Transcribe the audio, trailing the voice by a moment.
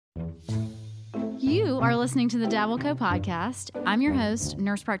You are listening to the Dabbleco podcast. I'm your host,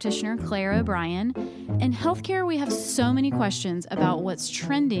 nurse practitioner Claire O'Brien. In healthcare, we have so many questions about what's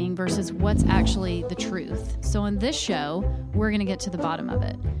trending versus what's actually the truth. So in this show, we're going to get to the bottom of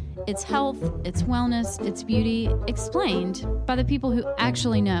it. It's health, it's wellness, it's beauty, explained by the people who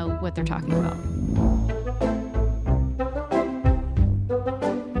actually know what they're talking about.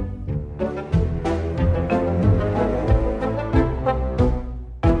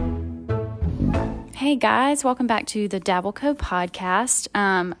 Hey guys, welcome back to the Dabbleco podcast.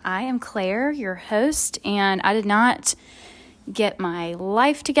 I am Claire, your host, and I did not get my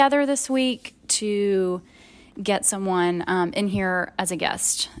life together this week to get someone in here as a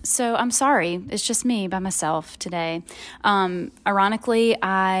guest. So I'm sorry, it's just me by myself today. Ironically,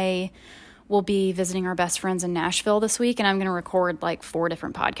 I will be visiting our best friends in Nashville this week, and I'm going to record like 4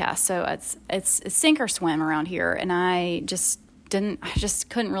 different podcasts. So it's sink or swim around here, and I just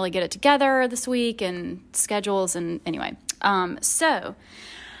couldn't really get it together this week and schedules and anyway. So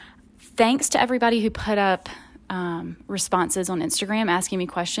thanks to everybody who put up responses on Instagram asking me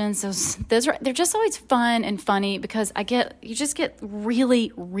questions. They're just always fun and funny because you just get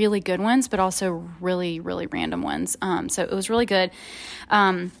really, really good ones, but also really, really random ones. So it was really good.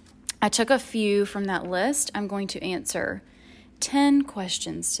 I took a few from that list. I'm going to answer 10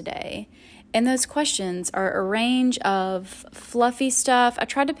 questions today. And those questions are a range of fluffy stuff. I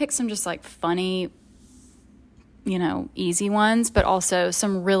tried to pick some just like funny, easy ones, but also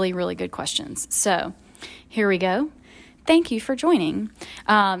some really, really good questions. So here we go. Thank you for joining.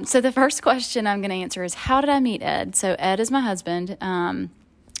 So the first question I'm going to answer is, how did I meet Ed? So Ed is my husband. I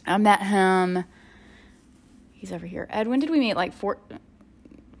met him. He's over here. Ed, when did we meet? Like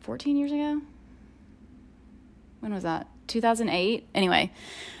 14 years ago? When was that? 2008? Anyway.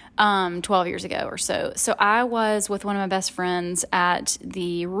 12 years ago or so. So I was with one of my best friends at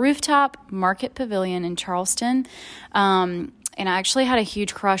the Rooftop Market Pavilion in Charleston. And I actually had a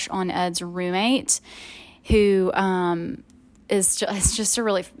huge crush on Ed's roommate, who it's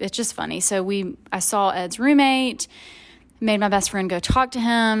just funny. So I saw Ed's roommate, made my best friend go talk to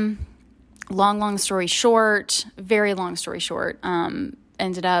him. Long story short, very long story short,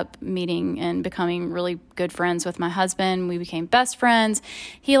 ended up meeting and becoming really good friends with my husband. We became best friends.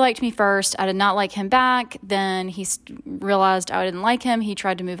 He liked me first. I did not like him back. Then he realized I didn't like him. He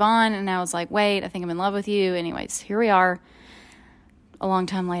tried to move on, and I was like, wait, I think I'm in love with you. Anyways, here we are a long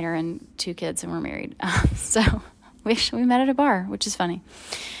time later and 2 kids, and we're married. So we met at a bar, which is funny.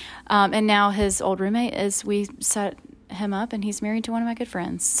 And now his old roommate we set him up, and he's married to one of my good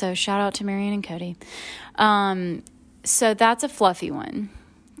friends. So shout out to Marion and Cody. So that's a fluffy one.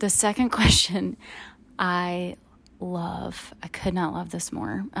 The second question I could not love this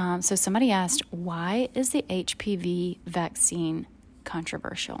more. So somebody asked, why is the HPV vaccine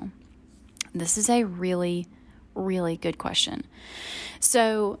controversial? This is a really, really good question.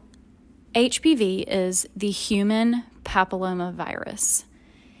 So HPV is the human papillomavirus.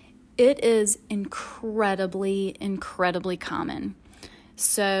 It is incredibly, incredibly common.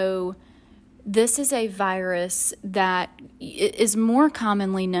 So this is a virus that is more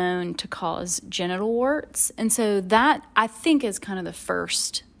commonly known to cause genital warts. And so that, I think, is kind of the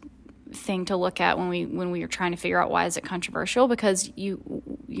first thing to look at when we are trying to figure out why is it controversial, because you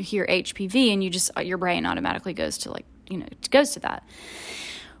hear HPV and your brain automatically goes to that,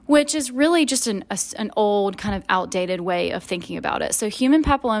 which is really just an old kind of outdated way of thinking about it. So human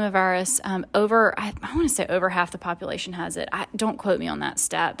papillomavirus, I want to say over half the population has it. Don't quote me on that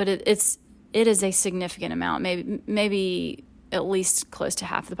stat, but it is a significant amount, maybe at least close to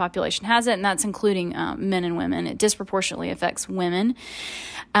half the population has it, and that's including men and women. It disproportionately affects women,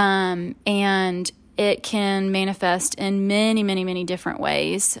 and it can manifest in many, many, many different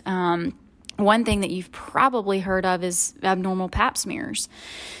ways. One thing that you've probably heard of is abnormal pap smears.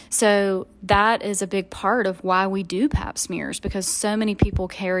 So that is a big part of why we do pap smears, because so many people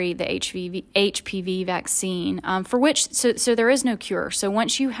carry the HPV vaccine, for which there is no cure. So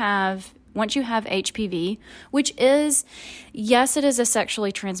once you have HPV, which is, yes, it is a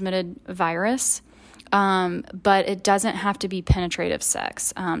sexually transmitted virus, but it doesn't have to be penetrative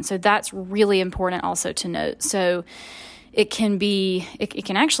sex. So that's really important also to note. So it can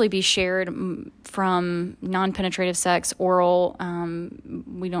actually be shared from non-penetrative sex, oral.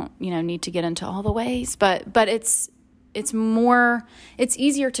 We don't, need to get into all the ways, but it's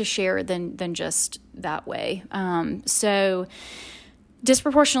easier to share than just that way. So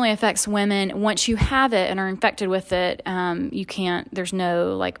disproportionately affects women. Once you have it and are infected with it, there's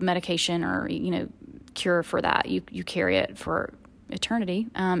no medication or, cure for that. You carry it for eternity,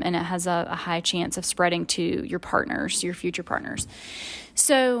 and it has a high chance of spreading to your partners, your future partners.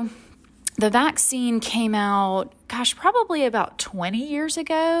 So the vaccine came out, probably about 20 years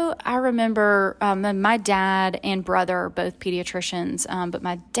ago. I remember my dad and brother are both pediatricians, but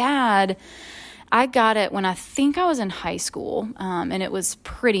my dad, I got it when I think I was in high school, and it was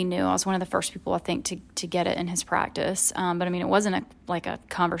pretty new. I was one of the first people, I think, to get it in his practice. But I mean, it wasn't like a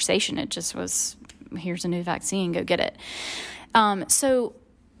conversation. It just was, here's a new vaccine, go get it. So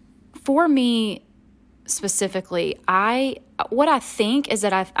for me specifically, what I think is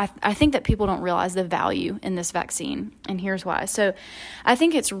that I think that people don't realize the value in this vaccine, and here's why. So I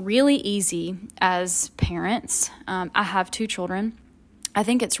think it's really easy as parents. I have 2 children. I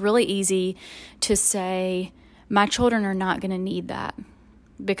think it's really easy to say, my children are not going to need that,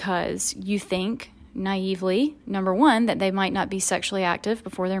 because you think naively, number one, that they might not be sexually active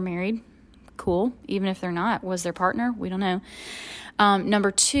before they're married. Cool. Even if they're not, was their partner? We don't know.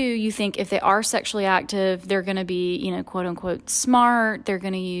 Number 2, you think if they are sexually active, they're going to be, quote unquote, smart. They're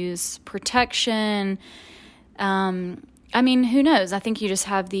going to use protection. I mean, who knows? I think you just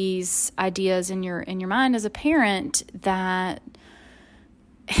have these ideas in your mind as a parent that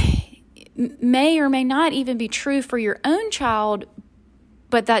may or may not even be true for your own child,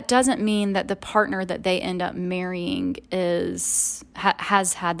 but that doesn't mean that the partner that they end up marrying has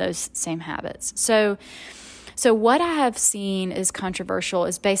had those same habits. So what I have seen is controversial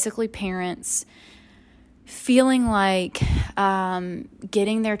is basically parents feeling like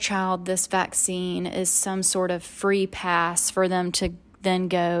getting their child this vaccine is some sort of free pass for them to then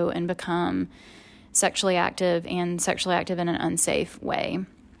go and become sexually active in an unsafe way.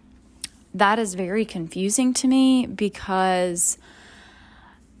 That is very confusing to me, because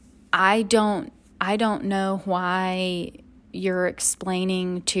I don't know why you're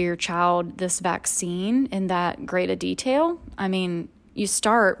explaining to your child this vaccine in that great a detail. I mean, you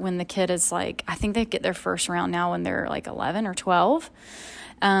start when the kid is like, I think they get their first round now when they're like 11 or 12.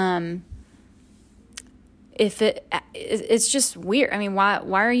 It's just weird. I mean, why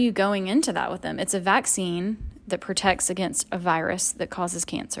are you going into that with them? It's a vaccine that protects against a virus that causes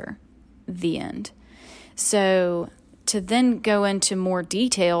cancer. The end. So to then go into more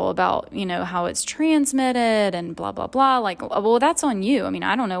detail about, how it's transmitted and blah, blah, blah, like, well, that's on you. I mean,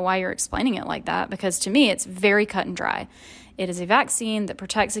 I don't know why you're explaining it like that, because to me, it's very cut and dry. It is a vaccine that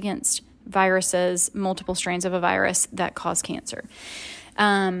protects against viruses, multiple strains of a virus that cause cancer.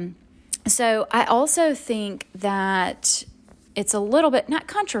 So I also think that it's a little bit, not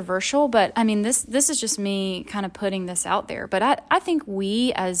controversial, but I mean, this is just me kind of putting this out there. But I think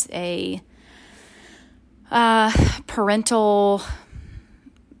we as a parental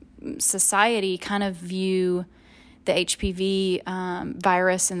society kind of view the HPV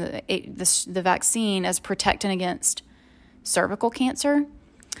virus and the vaccine as protecting against cervical cancer,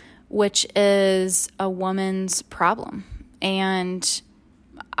 which is a woman's problem. And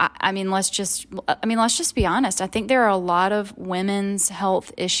I mean, let's just be honest. I think there are a lot of women's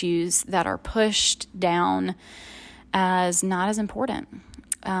health issues that are pushed down as not as important.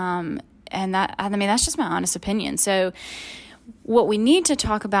 And that's just my honest opinion. So what we need to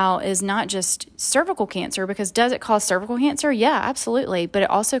talk about is not just cervical cancer, because does it cause cervical cancer? Yeah, absolutely. But it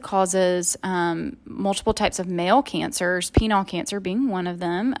also causes multiple types of male cancers, penile cancer being one of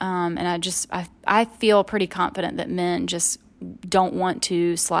them. And I feel pretty confident that men just don't want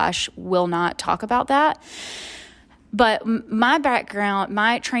to / will not talk about that. But my background,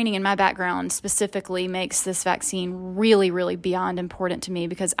 my training and my background specifically makes this vaccine really, really beyond important to me,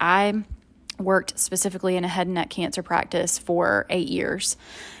 because I worked specifically in a head and neck cancer practice for 8 years,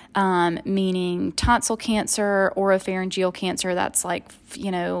 meaning tonsil cancer, oropharyngeal cancer. That's like,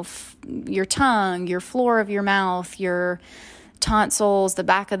 your tongue, your floor of your mouth, your tonsils, the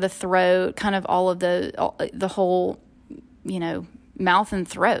back of the throat, kind of all of the whole, mouth and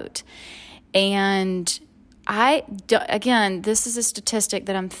throat. And again, this is a statistic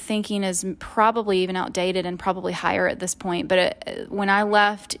that I'm thinking is probably even outdated and probably higher at this point. But when I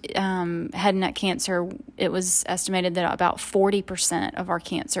left head and neck cancer, it was estimated that about 40% of our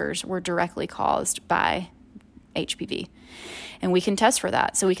cancers were directly caused by HPV. And we can test for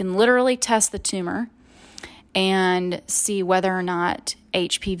that. So we can literally test the tumor and see whether or not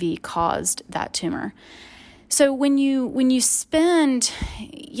HPV caused that tumor. So when you spend,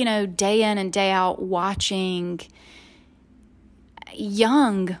 day in and day out watching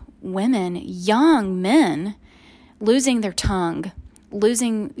young women, young men losing their tongue,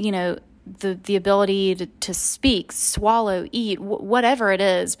 losing, the ability to speak, swallow, eat, whatever it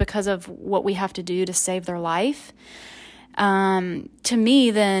is, because of what we have to do to save their life, To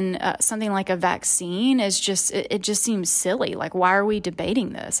me, then something like a vaccine is just, it just seems silly. Like, why are we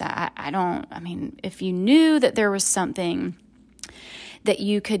debating this? I mean, if you knew that there was something that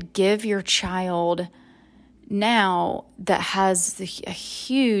you could give your child now that has a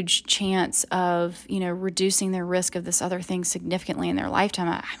huge chance of, reducing their risk of this other thing significantly in their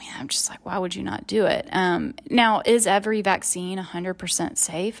lifetime, I'm just like, why would you not do it? Now, is every vaccine 100%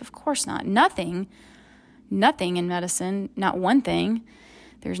 safe? Of course not. Nothing in medicine, not one thing.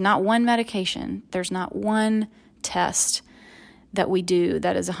 There's not one medication. There's not one test that we do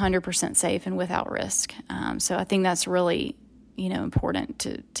that is 100% safe and without risk. So I think that's really, important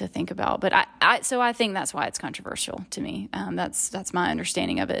to think about. But I think that's why it's controversial to me. That's my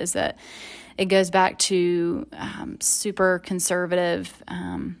understanding of it, is that it goes back to super conservative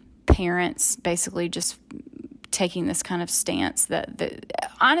parents basically just taking this kind of stance that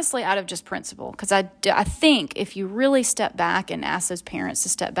honestly, out of just principle, because I think if you really step back and ask those parents to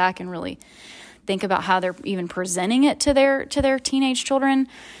step back and really think about how they're even presenting it to their teenage children,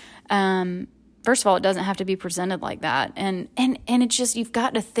 first of all, it doesn't have to be presented like that, and it's just, you've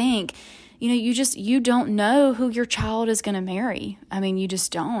got to think, you don't know who your child is going to marry. I mean, you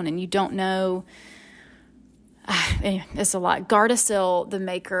just don't, and you don't know. Anyway, it's a lot. Gardasil, the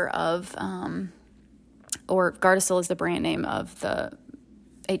maker of or Gardasil is the brand name of the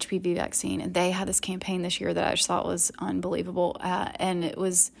HPV vaccine, and they had this campaign this year that I just thought was unbelievable. And it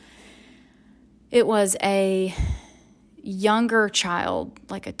was a younger child,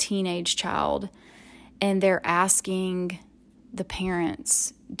 like a teenage child, and they're asking the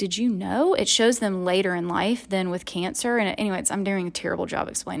parents, did you know? It shows them later in life than with cancer. And anyways, I'm doing a terrible job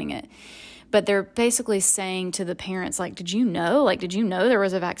explaining it. But they're basically saying to the parents, like, did you know there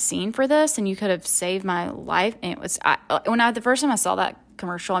was a vaccine for this and you could have saved my life? And it was, the first time I saw that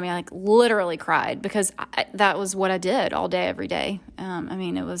commercial, I like literally cried, because that was what I did all day, every day.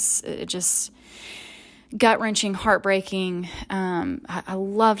 It just gut-wrenching, heartbreaking. I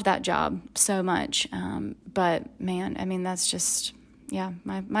loved that job so much. But man, that's just,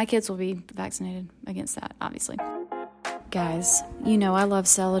 my kids will be vaccinated against that, obviously. Guys, I love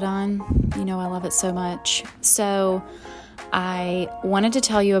Celadon. I love it so much. So I wanted to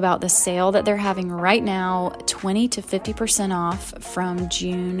tell you about the sale that they're having right now, 20 to 50% off from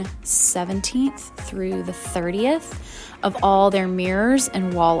June 17th through the 30th of all their mirrors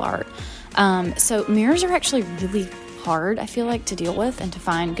and wall art. So mirrors are actually really hard, I feel like, to deal with and to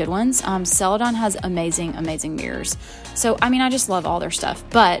find good ones. Celadon has amazing, amazing mirrors. So, I just love all their stuff,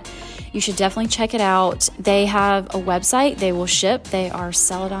 but you should definitely check it out. They have a website. They will ship. They are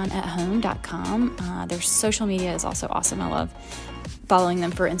celadonathome.com. Their social media is also awesome. I love following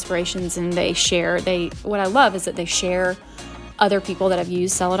them for inspirations, and what I love is that they share other people that have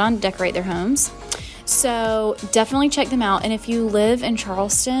used Celadon to decorate their homes. So definitely check them out. And if you live in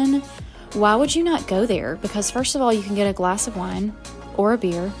Charleston, why would you not go there? Because first of all, you can get a glass of wine or a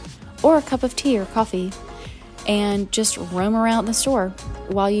beer or a cup of tea or coffee and just roam around the store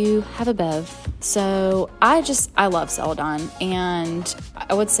while you have a bev. So I love Celadon, and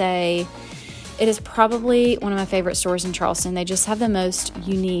I would say it is probably one of my favorite stores in Charleston. They just have the most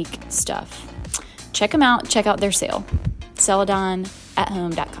unique stuff. Check them out. Check out their sale.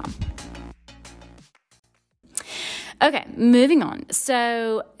 celadonathome.com. Okay, moving on.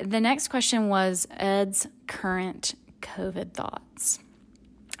 So the next question was Ed's current COVID thoughts.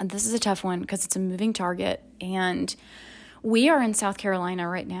 And this is a tough one because it's a moving target, and we are in South Carolina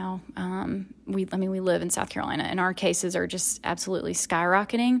right now. We live in South Carolina, and our cases are just absolutely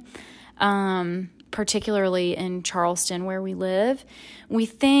skyrocketing, particularly in Charleston where we live. We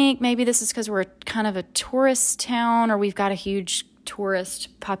think maybe this is because we're kind of a tourist town, or we've got a huge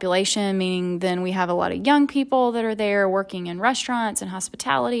tourist population, meaning then we have a lot of young people that are there working in restaurants and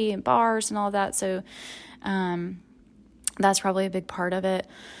hospitality and bars and all of that. So that's probably a big part of it.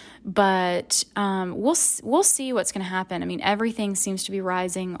 But we'll see what's going to happen. Everything seems to be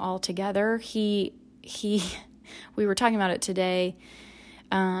rising all together. We were talking about it today.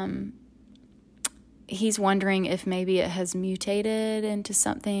 He's wondering if maybe it has mutated into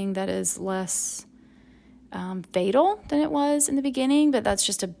something that is less fatal than it was in the beginning, but that's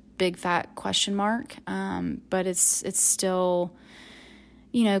just a big fat question mark. But it's still,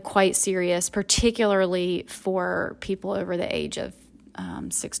 quite serious, particularly for people over the age of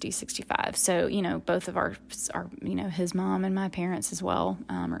 60, 65. So, both of our, his mom and my parents as well,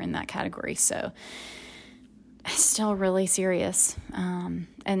 are in that category. So it's still really serious.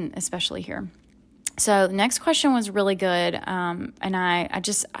 And especially here. So the next question was really good. And I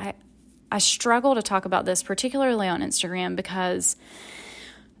struggle to talk about this, particularly on Instagram, because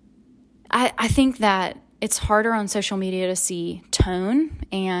I think that it's harder on social media to see tone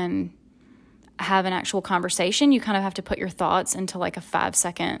and have an actual conversation. You kind of have to put your thoughts into like a 5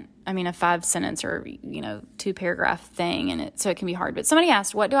 sentence or, 2 paragraph thing. And so it can be hard. But somebody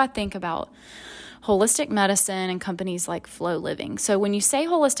asked, what do I think about holistic medicine and companies like Flow Living? So when you say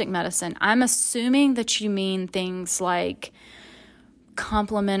holistic medicine, I'm assuming that you mean things like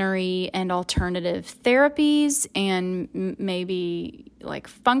complementary and alternative therapies and maybe like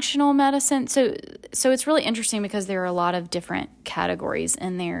functional medicine. So it's really interesting because there are a lot of different categories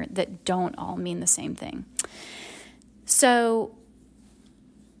in there that don't all mean the same thing. So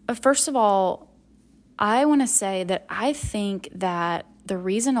first of all, I want to say that I think that the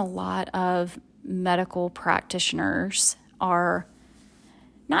reason a lot of medical practitioners are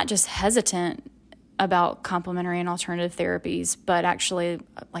not just hesitant about complementary and alternative therapies, but actually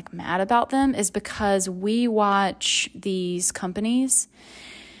like mad about them is because we watch these companies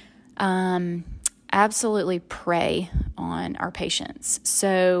absolutely prey on our patients.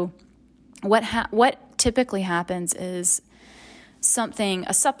 So what typically happens is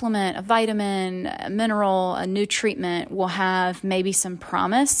a supplement, a vitamin, a mineral, a new treatment will have maybe some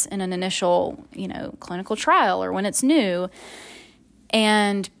promise in an initial, clinical trial or when it's new.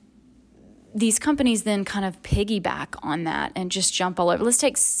 And these companies then kind of piggyback on that and just jump all over. Let's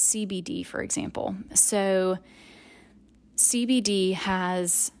take CBD, for example. So CBD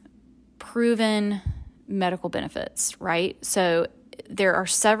has proven medical benefits, right? So there are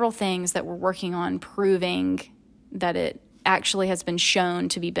several things that we're working on proving that it actually has been shown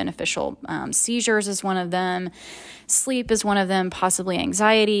to be beneficial. Seizures is one of them. Sleep is one of them, possibly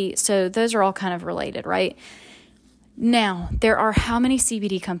anxiety. So those are all kind of related, right? Now, there are how many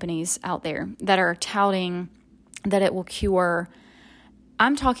CBD companies out there that are touting that it will cure?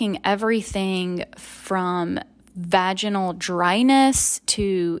 I'm talking everything from vaginal dryness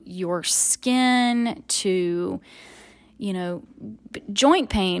to your skin to,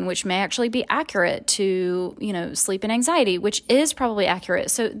 joint pain, which may actually be accurate, to, sleep and anxiety, which is probably accurate.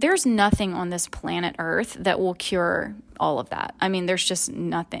 So there's nothing on this planet Earth that will cure all of that. I mean, there's just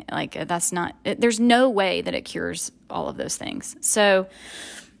nothing there's no way that it cures all of those things. So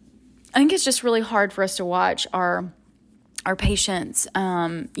I think it's just really hard for us to watch our patients,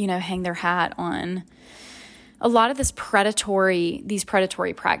 hang their hat on a lot of these predatory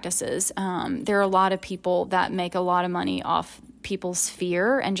practices. There are a lot of people that make a lot of money off people's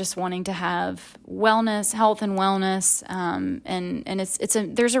fear and just wanting to have health and wellness.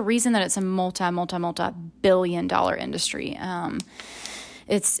 And there's a reason that it's a multi-billion-dollar industry.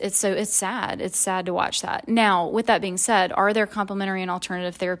 It's sad. It's sad to watch that. Now, with that being said, are there complementary and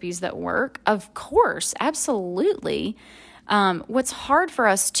alternative therapies that work? Of course, absolutely. What's hard for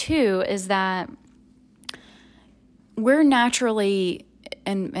us too is that we're naturally,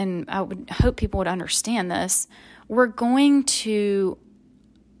 and I would hope people would understand this, we're going to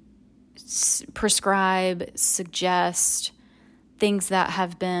prescribe, suggest things that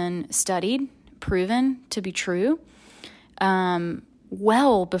have been studied, proven to be true,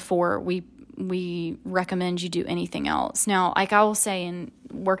 well before we recommend you do anything else. Now, like I will say, in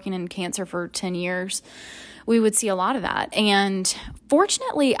working in cancer for 10 years, we would see a lot of that. And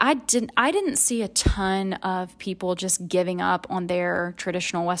fortunately, I didn't see a ton of people just giving up on their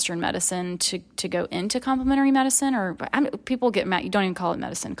traditional Western medicine to go into complementary medicine, or people get mad. You don't even call it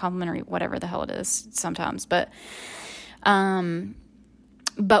medicine, complementary, whatever the hell it is sometimes. But when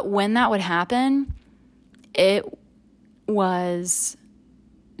that would happen, it was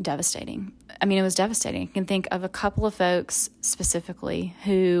devastating. I mean, it was devastating. I can think of a couple of folks specifically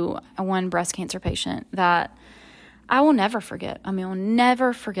one breast cancer patient that I will never forget. I mean, I'll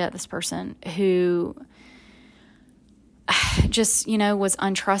never forget this person who just, was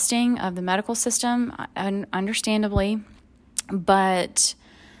untrusting of the medical system, understandably, but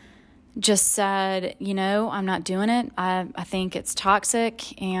just said, I'm not doing it. I think it's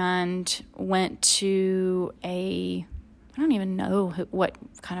toxic, and went to I don't even know what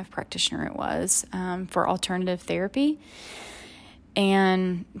kind of practitioner it was, for alternative therapy,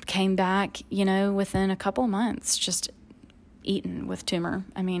 and came back, within a couple of months, just eaten with tumor.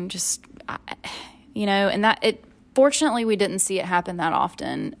 I mean, and fortunately we didn't see it happen that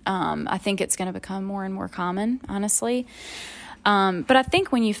often. I think it's going to become more and more common, honestly. But I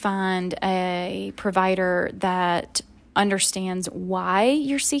think when you find a provider that understands why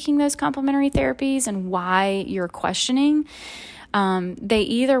you're seeking those complementary therapies and why you're questioning, they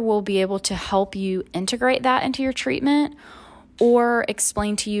either will be able to help you integrate that into your treatment or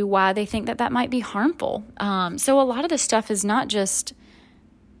explain to you why they think that might be harmful. So a lot of this stuff is not just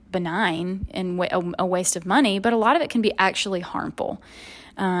benign and a waste of money, but a lot of it can be actually harmful.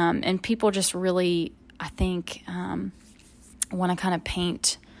 And people just really, I think want to kind of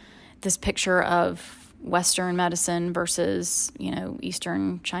paint this picture of Western medicine versus,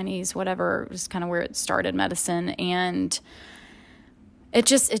 Eastern, Chinese, whatever, is kind of where it started, medicine. And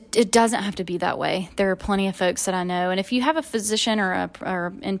it doesn't have to be that way. There are plenty of folks that I know. And if you have a physician or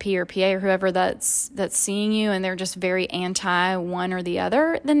NP or PA or whoever that's seeing you and they're just very anti one or the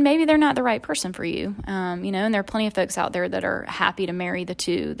other, then maybe they're not the right person for you. And there are plenty of folks out there that are happy to marry the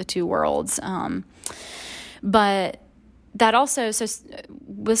two worlds. But that also, so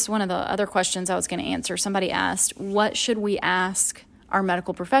was one of the other questions I was going to answer. Somebody asked, what should we ask our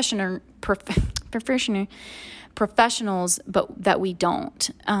medical professionals, but that we don't?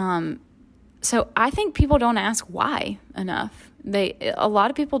 So I think people don't ask why enough. A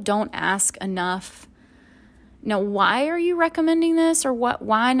lot of people don't ask enough. Why are you recommending this, or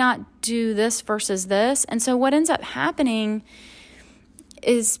why not do this versus this? And so what ends up happening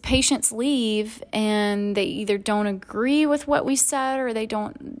is patients leave and they either don't agree with what we said, or they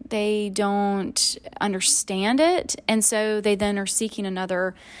don't understand it. And so they then are seeking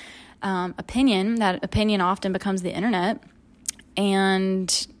another opinion. That opinion often becomes the internet.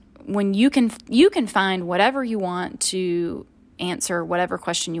 And when you can find whatever you want to answer whatever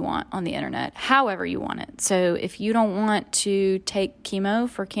question you want on the internet, however you want it. So if you don't want to take chemo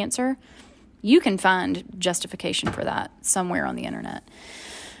for cancer, you can find justification for that somewhere on the internet.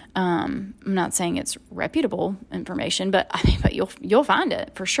 I'm not saying it's reputable information, but you'll find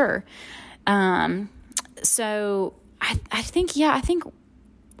it for sure. So I think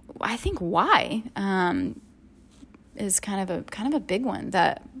why is kind of a big one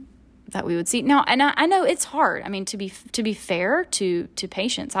that we would see now. And I know it's hard. I mean, to be fair to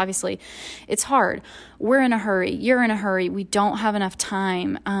patients, obviously it's hard. We're in a hurry. You're in a hurry. We don't have enough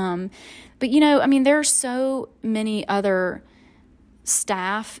time. But there are so many other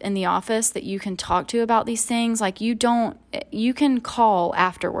staff in the office that you can talk to about these things. Like you can call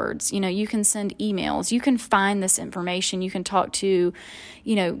afterwards, you can send emails, you can find this information, you can talk to,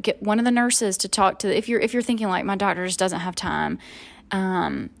 get one of the nurses to talk to. If you're thinking like, my doctor just doesn't have time,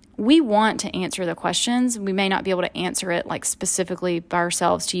 we want to answer the questions. We may not be able to answer it like specifically by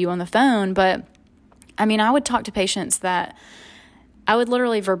ourselves to you on the phone, but I would talk to patients that I would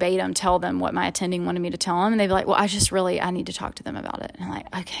literally verbatim tell them what my attending wanted me to tell them. And they'd be like, well, I need to talk to them about it. And I'm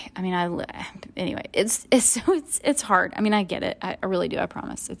like, okay. Anyway, it's hard. I get it. I really do. I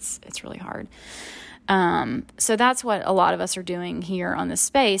promise. It's really hard. So that's what a lot of us are doing here on this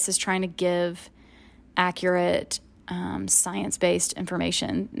space, is trying to give accurate, science-based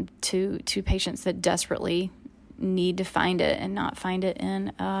information to patients that desperately need to find it and not find it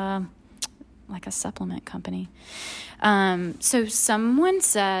in, like a supplement company. So someone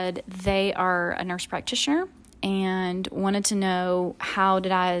said they are a nurse practitioner and wanted to know, how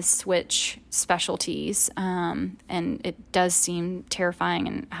did I switch specialties? And it does seem terrifying.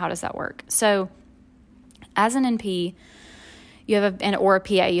 And how does that work? So as an NP, or a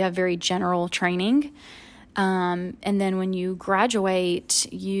PA, you have very general training. And then when you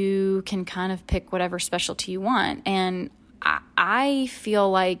graduate, you can kind of pick whatever specialty you want. And I feel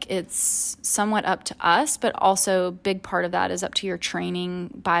like it's somewhat up to us, but also a big part of that is up to your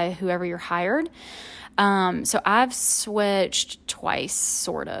training by whoever you're hired. So I've switched twice,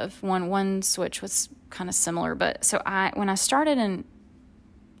 sort of. One switch was kind of similar, but when I started at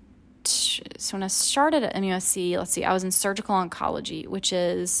MUSC, let's see, I was in surgical oncology, which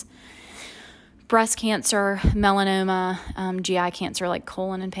is breast cancer, melanoma, GI cancer like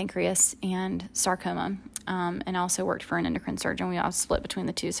colon and pancreas, and sarcoma. And I also worked for an endocrine surgeon. I was split between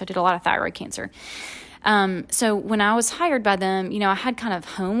the two, so I did a lot of thyroid cancer. So when I was hired by them, I had kind of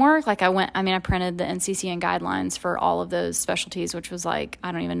homework. Like I printed the NCCN guidelines for all of those specialties, which was like,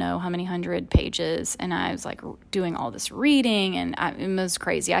 I don't even know how many 100 pages. And I was like doing all this reading, and it was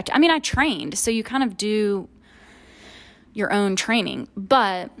crazy. I trained, so you kind of do your own training,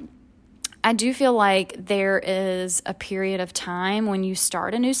 but I do feel like there is a period of time when you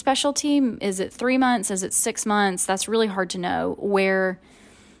start a new specialty. Is it 3 months? Is it 6 months? That's really hard to know, where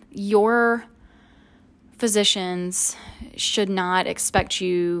your physicians should not expect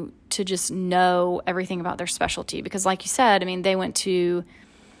you to just know everything about their specialty. Because like you said, they went to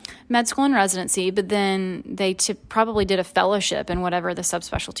med school and residency, but then they probably did a fellowship in whatever the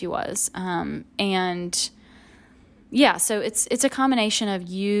subspecialty was. Yeah, so it's a combination of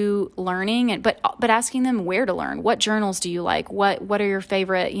you learning, but asking them where to learn. What journals do you like? What are your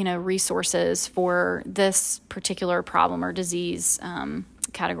favorite resources for this particular problem or disease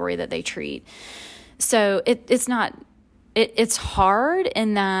category that they treat? So it's not it's hard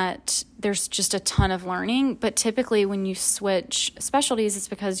in that there's just a ton of learning, but typically when you switch specialties, it's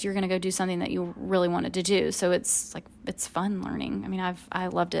because you're going to go do something that you really wanted to do. So it's fun learning. I mean, I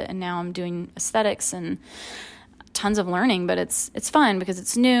loved it, and now I'm doing aesthetics and tons of learning, but it's fun because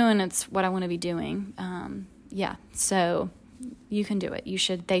it's new and it's what I want to be doing. So you can do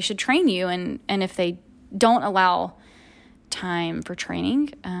it. They should train you, and if they don't allow time for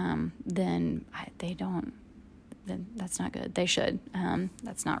training, then that's not good. They should.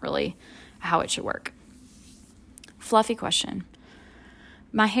 That's not really how it should work. Fluffy question.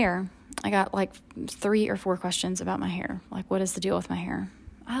 My hair. I got like 3 or 4 questions about my hair. Like, what is the deal with my hair?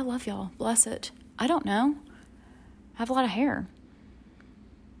 I love y'all. Bless it. I don't know. I have a lot of hair.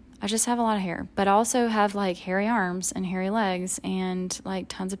 I just have a lot of hair. But I also have like hairy arms and hairy legs and like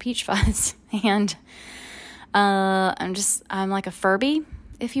tons of peach fuzz. And I'm like a Furby,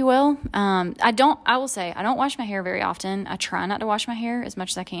 if you will. I will say, I don't wash my hair very often. I try not to wash my hair as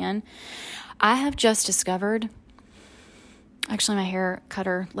much as I can. I have just discovered, actually my hair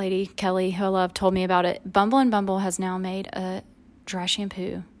cutter lady, Kelly, who I love, told me about it. Bumble and Bumble has now made a dry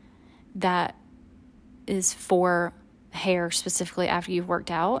shampoo that is for hair specifically after you've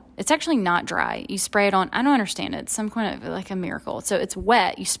worked out. It's actually not dry. You spray it on. I don't understand it. It's some kind of like a miracle. So it's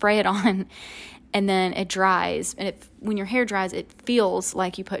wet. You spray it on and then it dries. And when your hair dries, it feels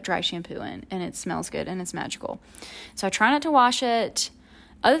like you put dry shampoo in, and it smells good and it's magical. So I try not to wash it.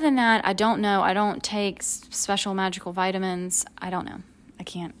 Other than that, I don't know. I don't take special magical vitamins. I don't know. I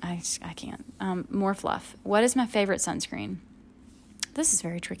can't. I can't. More fluff. What is my favorite sunscreen? This is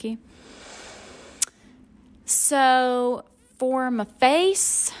very tricky. So for my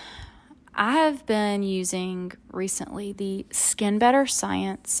face, I have been using recently the Skin Better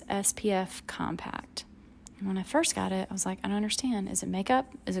Science SPF Compact. And when I first got it, I was like, I don't understand. Is it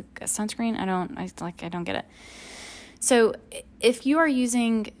makeup? Is it a sunscreen? I don't get it. So if you are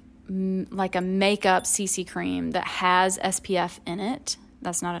using like a makeup CC cream that has SPF in it,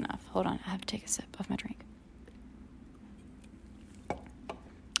 that's not enough. Hold on. I have to take a sip of my drink.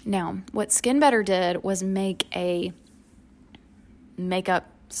 Now, what Skin Better did was make a makeup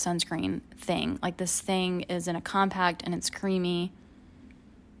sunscreen thing. Like, this thing is in a compact and it's creamy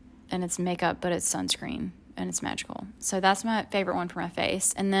and it's makeup, but it's sunscreen and it's magical. So that's my favorite one for my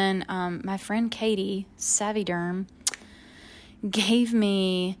face. And then my friend Katie, Savvy Derm, gave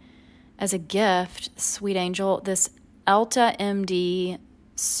me as a gift, sweet angel, this Elta MD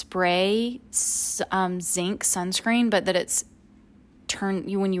spray zinc sunscreen, but that it's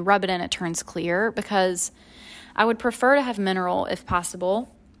when you rub it in, it turns clear, because I would prefer to have mineral if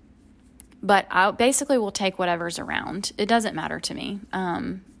possible, but I basically will take whatever's around. It doesn't matter to me.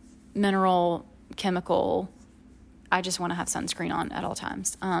 Mineral, chemical, I just want to have sunscreen on at all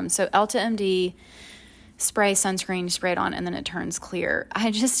times. So Elta MD spray sunscreen, you spray it on, and then it turns clear.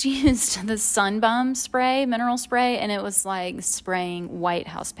 I just used the Sunbum spray, mineral spray, and it was like spraying white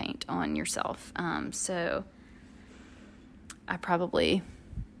house paint on yourself. So I probably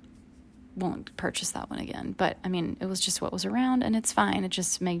won't purchase that one again. But, I mean, it was just what was around, and it's fine. It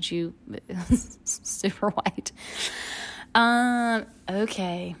just made you super white.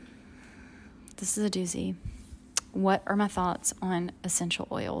 Okay. This is a doozy. What are my thoughts on essential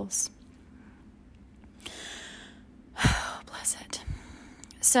oils? Oh, bless it.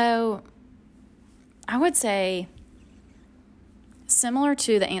 So, I would say, similar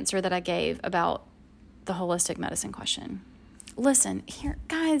to the answer that I gave about the holistic medicine question. Listen, here,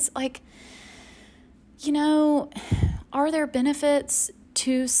 guys, like, are there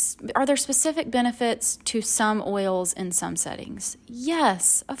specific benefits to some oils in some settings?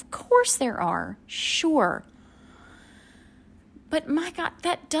 Yes, of course there are. Sure. But my God,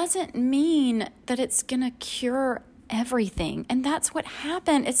 that doesn't mean that it's going to cure everything. And that's what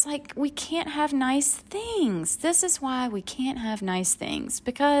happened. It's like, we can't have nice things. This is why we can't have nice things,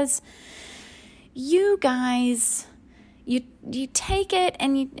 because you guys, you take it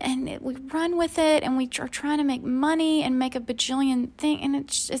and we run with it, and we are trying to make money and make a bajillion thing, and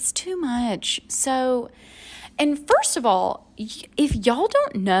it's too much. So, and first of all, if y'all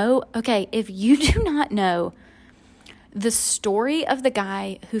don't know, okay, if you do not know the story of the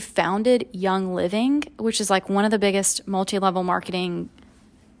guy who founded Young Living, which is like one of the biggest multi-level marketing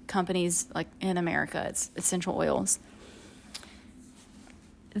companies like in America, it's essential oils.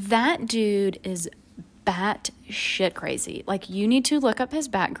 That dude is bat shit crazy. Like, you need to look up his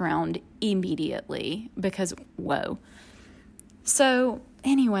background immediately, because whoa. So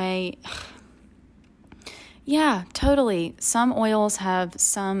anyway, yeah, totally. Some oils have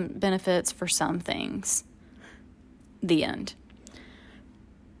some benefits for some things. The end.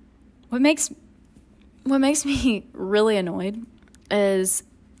 What makes what makes me really annoyed is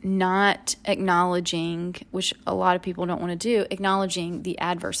not acknowledging, which a lot of people don't want to do, acknowledging the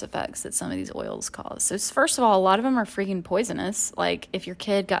adverse effects that some of these oils cause. So first of all, a lot of them are freaking poisonous. Like if your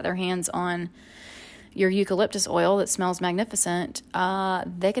kid got their hands on your eucalyptus oil that smells magnificent,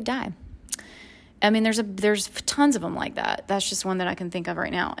 they could die. I mean, there's tons of them like that. That's just one that I can think of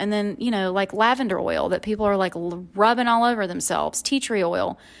right now. And then, like lavender oil that people are like rubbing all over themselves, tea tree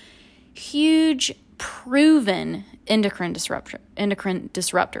oil, huge proven endocrine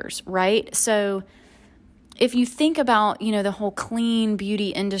disruptors, right? So if you think about, the whole clean beauty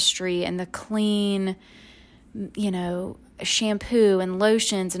industry and the clean, shampoo and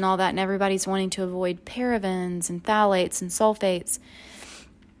lotions and all that, and everybody's wanting to avoid parabens and phthalates and sulfates,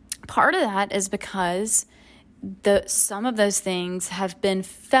 part of that is because some of those things have been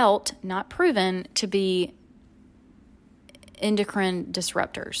felt, not proven, to be endocrine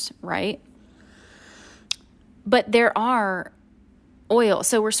disruptors, right? But there are oil.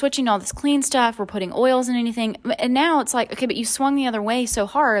 So we're switching to all this clean stuff. We're putting oils in anything. And now it's like, okay, but you swung the other way so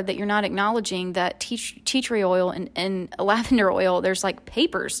hard that you're not acknowledging that tea tree oil and lavender oil, there's like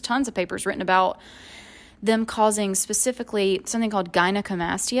tons of papers written about them causing specifically something called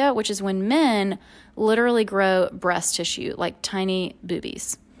gynecomastia, which is when men literally grow breast tissue, like tiny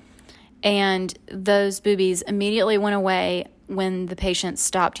boobies. And those boobies immediately went away when the patient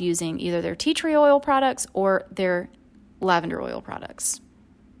stopped using either their tea tree oil products or their lavender oil products.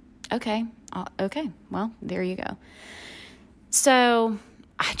 Okay, well, there you go. So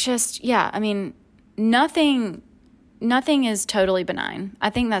nothing is totally benign. I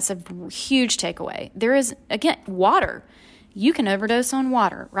think that's a huge takeaway. There is, again, water. You can overdose on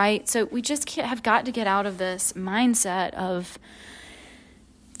water, right? So we just have got to get out of this mindset of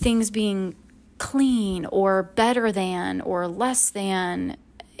things being clean or better than or less than,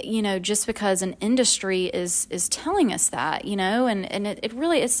 just because an industry is telling us that, and it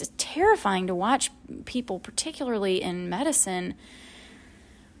really is terrifying to watch people, particularly in medicine,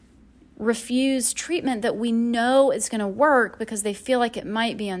 refuse treatment that we know is going to work because they feel like it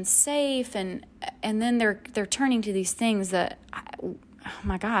might be unsafe, and then they're turning to these things that, oh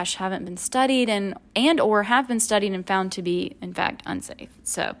my gosh, haven't been studied and or have been studied and found to be in fact unsafe.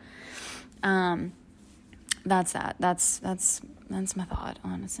 So that's that. That's my thought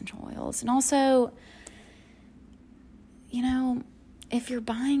on essential oils. And also, if you're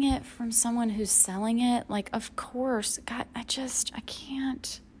buying it from someone who's selling it, like, of course, God, I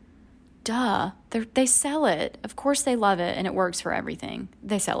can't. Duh. They sell it. Of course they love it and it works for everything.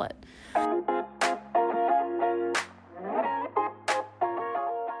 They sell it.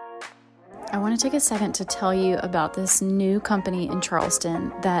 I want to take a second to tell you about this new company in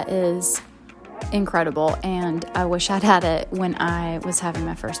Charleston that is incredible, and I wish I'd had it when I was having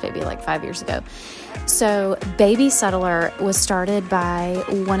my first baby like 5 years ago. So Baby Settler was started by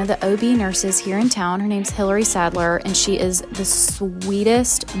one of the OB nurses here in town. Her name's Hillary Sadler, and she is the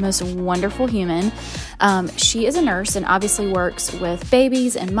sweetest, most wonderful human. She is a nurse and obviously works with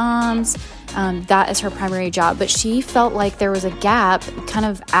babies and moms. That is her primary job, but she felt like there was a gap kind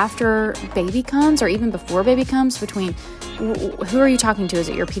of after baby comes or even before baby comes between who are you talking to? Is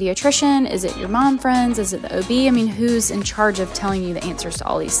it your pediatrician? Is it your mom friends? Is it the OB? I mean, who's in charge of telling you the answers to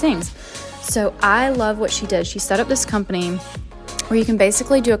all these things? So I love what she did. She set up this company where you can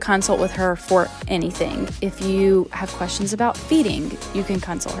basically do a consult with her for anything. If you have questions about feeding, you can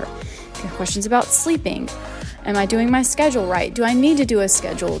consult her. If you have questions about sleeping, am I doing my schedule right? Do I need to do a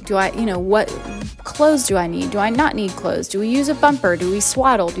schedule? Do I, what clothes do I need? Do I not need clothes? Do we use a bumper? Do we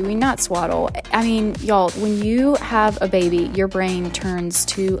swaddle? Do we not swaddle? I mean, y'all, when you have a baby, your brain turns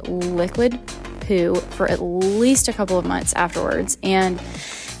to liquid poo for at least a couple of months afterwards. And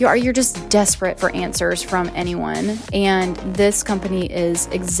you're just desperate for answers from anyone. And this company is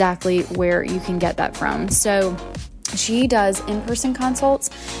exactly where you can get that from. So she does in-person consults,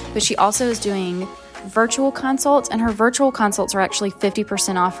 but she also is doing virtual consults, and her virtual consults are actually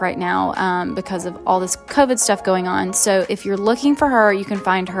 50% off right now because of all this COVID stuff going on. So if you're looking for her, you can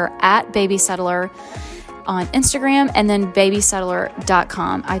find her at Baby Settler on Instagram and then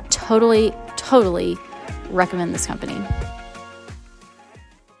babysettler.com. I totally recommend this company.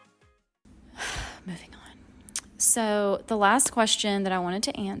 Moving on. So the last question that I wanted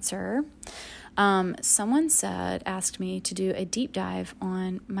to answer, someone asked me to do a deep dive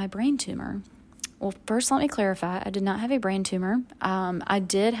on my brain tumor. Well, first, let me clarify. I did not have a brain tumor. I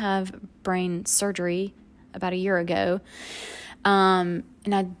did have brain surgery about a year ago. And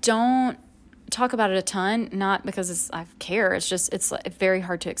I don't talk about it a ton, not because I care. It's just, it's very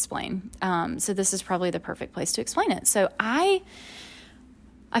hard to explain. So this is probably the perfect place to explain it. So I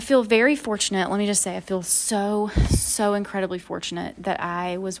I feel very fortunate. Let me just say, I feel so incredibly fortunate that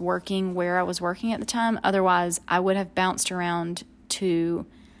I was working where I was working at the time. Otherwise, I would have bounced around to,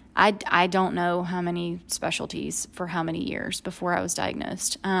 I don't know how many specialties for how many years before I was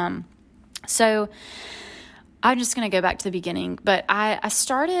diagnosed. So I'm just going to go back to the beginning, but I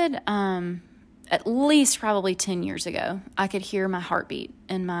started, at least probably 10 years ago. I could hear my heartbeat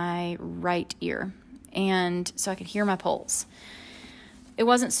in my right ear. And so I could hear my pulse. It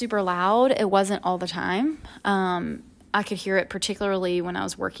wasn't super loud. It wasn't all the time. I could hear it particularly when I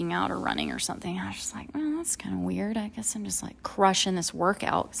was working out or running or something. I was just like, oh, that's kind of weird. I guess I'm just like crushing this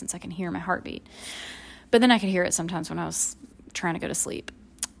workout since I can hear my heartbeat. But then I could hear it sometimes when I was trying to go to sleep.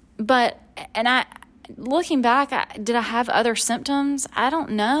 Looking back, did I have other symptoms? I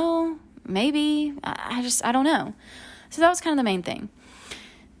don't know. Maybe. I don't know. So that was kind of the main thing.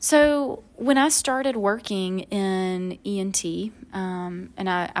 So when I started working in ENT, when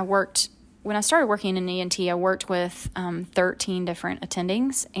I started working in ENT, I worked with 13 different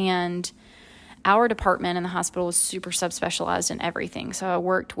attendings, and our department in the hospital was super subspecialized in everything. So I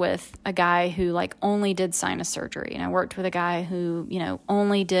worked with a guy who like only did sinus surgery, and I worked with a guy who,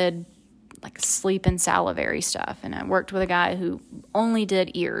 only did like sleep and salivary stuff, and I worked with a guy who only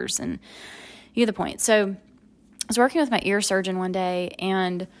did ears, and you get the point. So I was working with my ear surgeon one day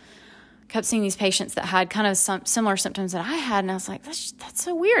and kept seeing these patients that had kind of some similar symptoms that I had. And I was like, that's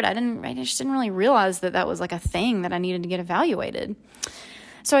so weird. I just didn't really realize that was like a thing that I needed to get evaluated.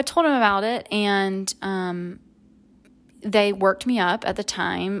 So I told him about it, and they worked me up at the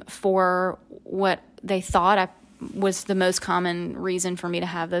time for what they thought was the most common reason for me to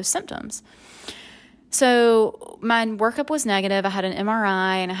have those symptoms. So my workup was negative. I had an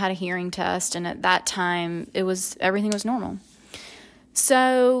MRI and I had a hearing test. And at that time, everything was normal.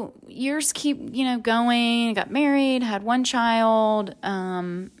 So years keep, going. I got married, had one child,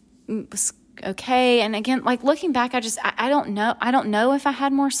 was okay. And again, like looking back, I don't know. I don't know if I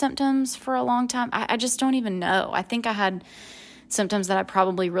had more symptoms for a long time. I just don't even know. I think I had symptoms that I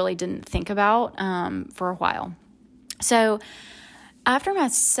probably really didn't think about, for a while. So after my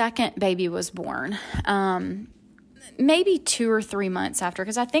second baby was born, maybe 2 or 3 months after,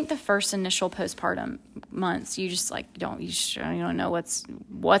 because I think the first initial postpartum months, you just like you don't know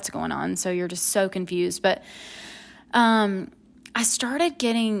what's going on, so you're just so confused. But I started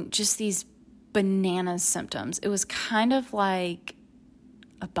getting just these bananas symptoms. It was kind of like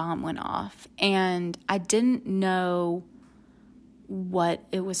a bomb went off, and I didn't know what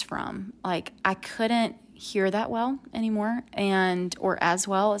it was from. Like I couldn't hear that well anymore, or as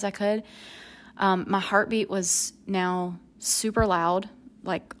well as I could. My heartbeat was now super loud,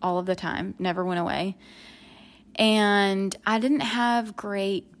 like all of the time, never went away. And I didn't have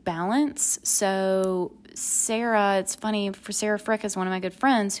great balance. So Sarah, it's funny, for Sarah Frick is one of my good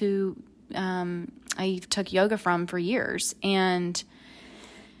friends who I took yoga from for years. And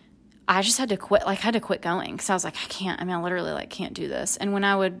I just had to quit, going, because I was like, I literally can't do this. And when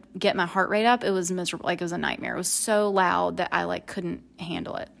I would get my heart rate up, it was miserable. Like it was a nightmare. It was so loud that I couldn't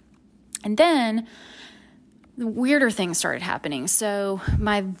handle it. And then the weirder things started happening. So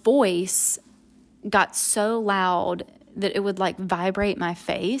my voice got so loud that it would vibrate my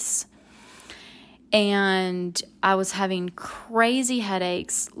face. And I was having crazy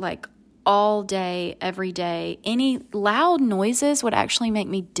headaches all day, every day. Any loud noises would actually make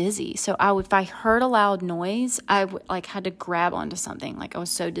me dizzy. So if I heard a loud noise, I had to grab onto something. I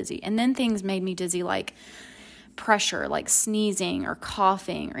was so dizzy. And then things made me dizzy pressure, sneezing or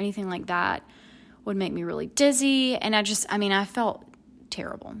coughing or anything like that would make me really dizzy. And I felt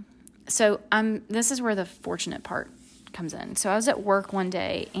terrible. So this is where the fortunate part comes in. So I was at work one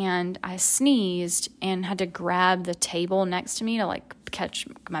day and I sneezed and had to grab the table next to me to catch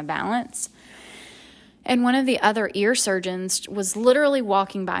my balance. And one of the other ear surgeons was literally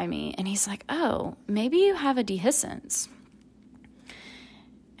walking by me, and he's like, "Oh, maybe you have a dehiscence."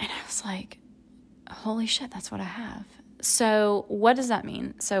 And I was like, holy shit, that's what I have. So what does that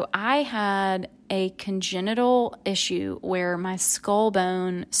mean? So I had a congenital issue where my skull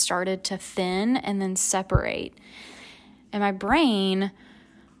bone started to thin and then separate. And my brain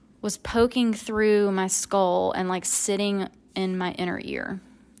was poking through my skull and sitting in my inner ear.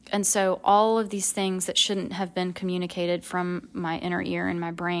 And so all of these things that shouldn't have been communicated from my inner ear and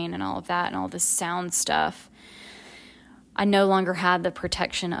my brain and all of that and all this sound stuff, I no longer had the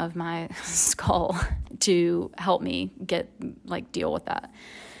protection of my skull to help me deal with that.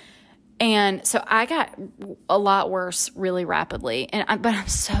 And so I got a lot worse really rapidly. But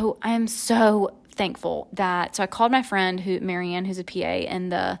I am so thankful that, so I called my friend Marianne, who's a PA in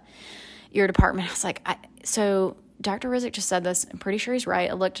the ear department. I was like, so Dr. Rizek just said this. I'm pretty sure he's right.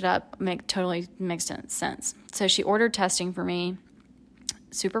 I looked it up. Totally makes sense. So she ordered testing for me.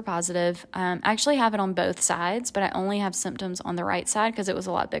 Super positive. I actually have it on both sides, but I only have symptoms on the right side because it was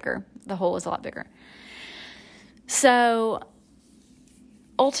a lot bigger. The hole was a lot bigger. So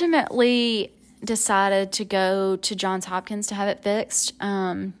ultimately decided to go to Johns Hopkins to have it fixed.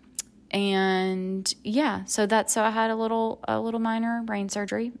 And yeah, so I had a little minor brain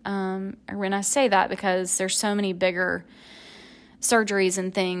surgery. When I say that, because there's so many bigger surgeries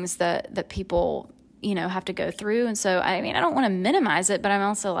and things that people, have to go through. And so, I don't want to minimize it, but I'm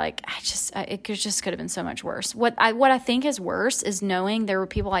also like, it could have been so much worse. What I think is worse is knowing there were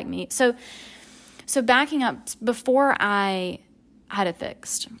people like me. So backing up, before I had it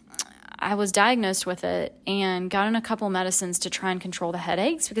fixed, I was diagnosed with it and got on a couple medicines to try and control the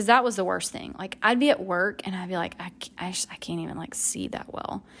headaches, because that was the worst thing. Like, I'd be at work and I'd be like, I can't even see that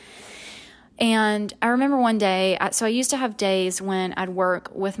well. And I remember one day, so I used to have days when I'd work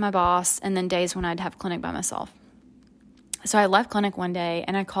with my boss and then days when I'd have clinic by myself. So I left clinic one day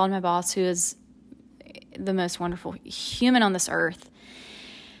and I called my boss, who is the most wonderful human on this earth.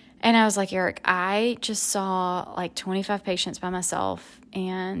 And I was like, Eric, I just saw 25 patients by myself,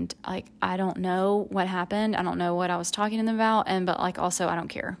 and I don't know what happened. I don't know what I was talking to them about. But also I don't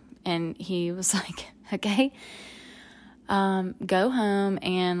care. And he was like, okay, go home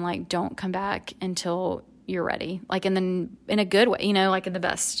and don't come back until you're ready. In a good way, in the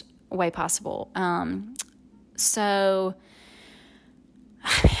best way possible. So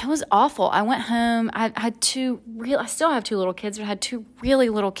it was awful. I went home. I still have two little kids, but I had two really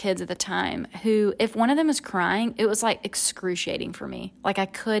little kids at the time who, if one of them was crying, it was excruciating for me. I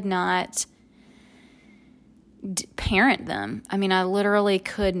could not parent them. I literally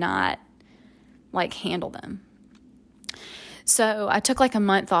could not handle them. So I took a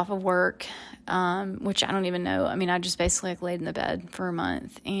month off of work, which I don't even know. I just basically laid in the bed for a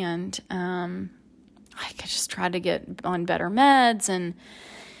month, and I just tried to get on better meds and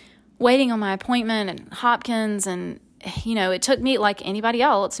waiting on my appointment at Hopkins. And, it took me like anybody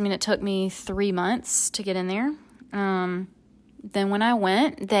else. It took me 3 months to get in there. Then when I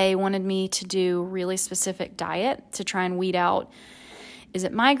went, they wanted me to do really specific diet to try and weed out, is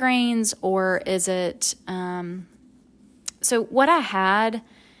it migraines or is it, so what I had,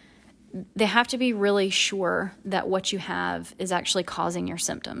 they have to be really sure that what you have is actually causing your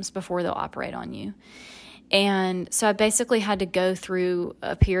symptoms before they'll operate on you. And so I basically had to go through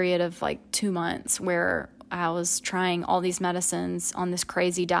a period of 2 months where I was trying all these medicines on this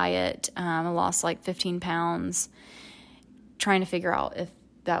crazy diet. I lost 15 pounds, trying to figure out if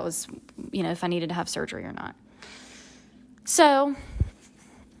that was, if I needed to have surgery or not. So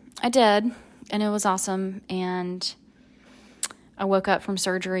I did, and it was awesome. And I woke up from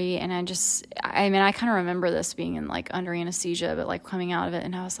surgery, and I kind of remember this being in under anesthesia, but coming out of it,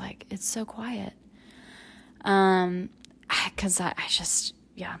 and I was like, it's so quiet. Cause it's,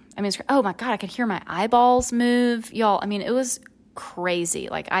 oh my God, I could hear my eyeballs move, y'all. It was crazy.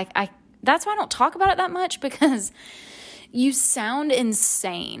 That's why I don't talk about it that much, because you sound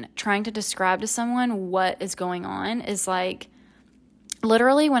insane trying to describe to someone what is going on. Is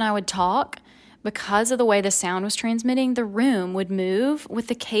literally when I would talk, because of the way the sound was transmitting, the room would move with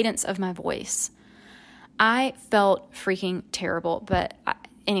the cadence of my voice. I felt freaking terrible, but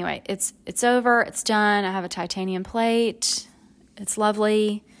anyway, it's over. It's done. I have a titanium plate. It's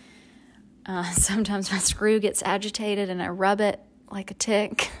lovely. Sometimes my screw gets agitated and I rub it like a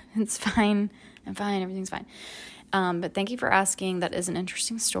tick. It's fine. I'm fine. Everything's fine. But thank you for asking. That is an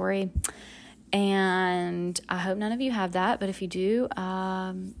interesting story. And I hope none of you have that. But if you do,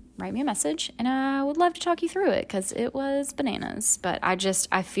 write me a message, and I would love to talk you through it, because it was bananas. But I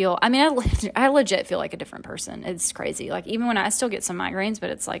feel, I legit feel like a different person. It's crazy. Even when I still get some migraines,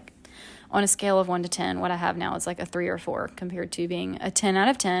 but it's on a scale of 1 to 10, what I have now is a 3 or 4 compared to being a 10 out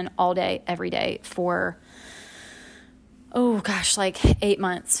of 10 all day, every day for, 8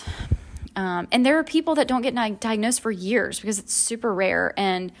 months. And there are people that don't get diagnosed for years because it's super rare.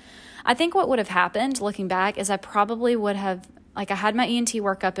 And I think what would have happened looking back is I probably would have, I had my ENT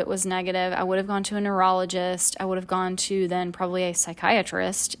workup, it was negative. I would have gone to a neurologist. I would have gone to then probably a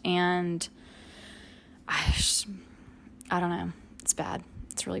psychiatrist. And I don't know. It's bad.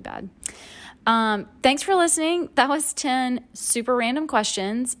 It's really bad. Thanks for listening. That was 10 super random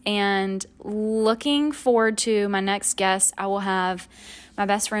questions. And looking forward to my next guest, I will have my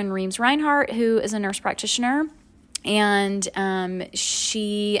best friend Reams Reinhardt, who is a nurse practitioner. And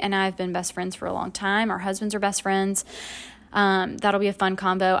she and I have been best friends for a long time. Our husbands are best friends. That'll be a fun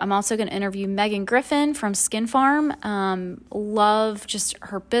combo. I'm also going to interview Megan Griffin from Skin Farm. Love just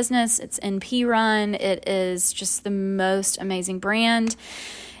her business. It's NP run. It is just the most amazing brand,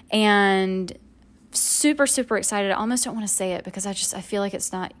 and super, super excited. I almost don't want to say it because I feel like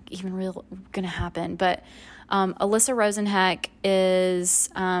it's not even real going to happen. But Alyssa Rosenheck is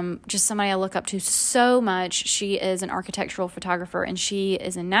just somebody I look up to so much. She is an architectural photographer, and she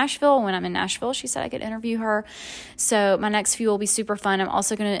is in Nashville. When I'm in Nashville, she said I could interview her. So my next few will be super fun. I'm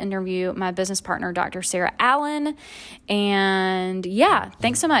also going to interview my business partner, Dr. Sarah Allen. And yeah,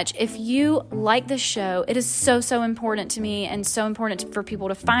 thanks so much. If you like this show, it is so, so important to me and so important for people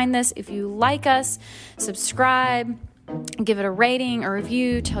to find this. If you like us, subscribe, give it a rating, a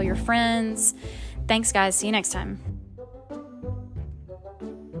review, tell your friends. Thanks, guys. See you next time.